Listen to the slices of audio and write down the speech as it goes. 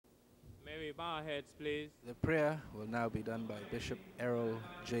may bow our heads, please. The prayer will now be done by Bishop Errol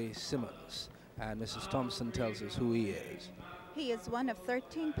J. Simmons, and Mrs. Thompson tells us who he is. He is one of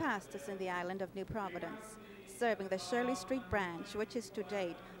 13 pastors in the island of New Providence, serving the Shirley Street branch, which is to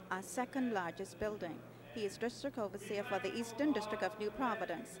date our second largest building. He is District Overseer for the Eastern District of New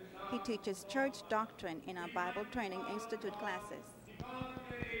Providence. He teaches church doctrine in our Bible Training Institute classes.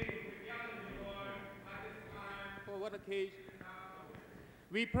 For what occasion?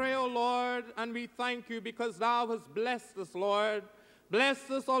 We pray, O Lord, and we thank you because thou hast blessed us, Lord. Bless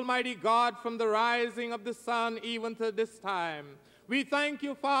us, Almighty God, from the rising of the sun even to this time. We thank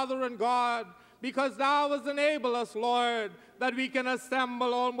you, Father and God, because thou hast enabled us, Lord, that we can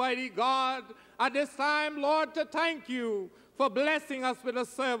assemble, Almighty God, at this time, Lord, to thank you for blessing us with a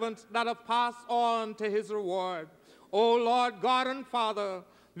servant that have passed on to his reward. O Lord God and Father,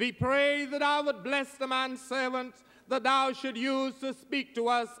 we pray that thou would bless the man's servant that thou should use to speak to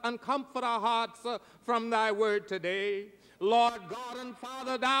us and comfort our hearts from thy word today. Lord God and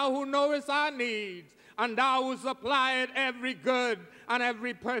Father, thou who knowest our needs, and thou who supplied every good and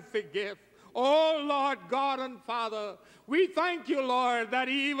every perfect gift. Oh, Lord God and Father, we thank you, Lord, that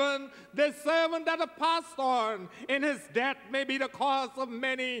even this servant that have passed on in his death may be the cause of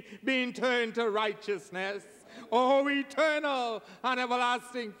many being turned to righteousness. Oh, eternal and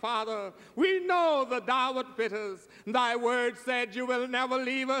everlasting Father, we know that thou art with us. Thy word said you will never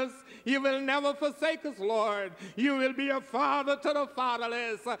leave us. You will never forsake us, Lord. You will be a father to the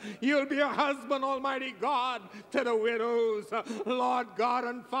fatherless. You'll be a husband, Almighty God, to the widows. Lord God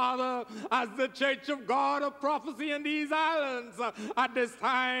and Father, as the Church of God of Prophecy in these islands at this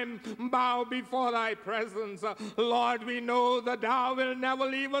time bow before thy presence, Lord, we know that thou will never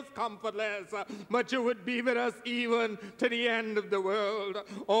leave us comfortless, but you would be with us even to the end of the world.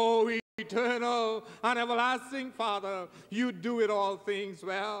 Oh, eternal and everlasting Father, you do it all things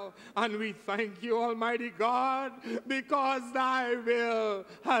well, and we thank you, Almighty God, because thy will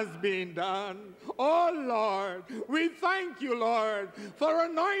has been done. Oh Lord, we thank you, Lord, for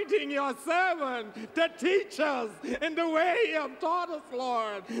anointing your servant to teach us in the way you have taught us,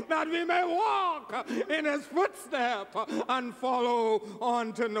 Lord, that we may walk in his footsteps and follow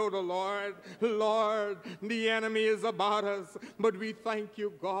on to know the Lord. Lord, the enemy is about us, but we thank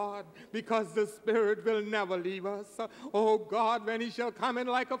you, God, because the Spirit will never leave us. Oh God, when he shall come in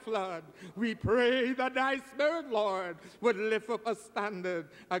like a flood, we pray that thy Spirit, Lord, would lift up a standard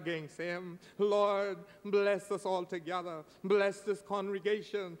against him. Lord, bless us all together. Bless this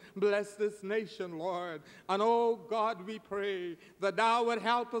congregation. Bless this nation, Lord. And oh God, we pray that thou would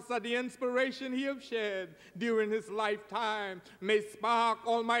help us, that the inspiration he have shared during his lifetime may spark,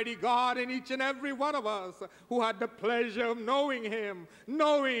 Almighty God, in each and every one of us who had the pleasure of knowing him,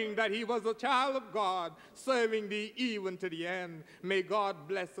 knowing that he was a child of God, serving thee even to the end. May God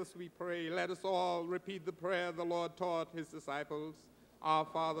bless us, we pray. Let us all repeat the prayer the Lord taught his disciples. Our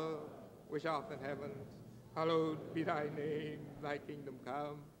Father, which art in heaven, hallowed be thy name. Thy kingdom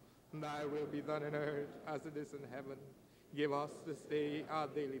come, thy will be done on earth as it is in heaven. Give us this day our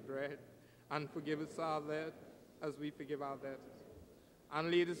daily bread, and forgive us our debt as we forgive our debtors.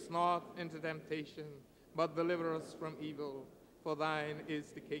 And lead us not into temptation, but deliver us from evil. For thine is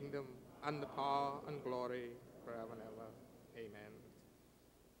the kingdom, and the power, and glory, forever and ever. Amen.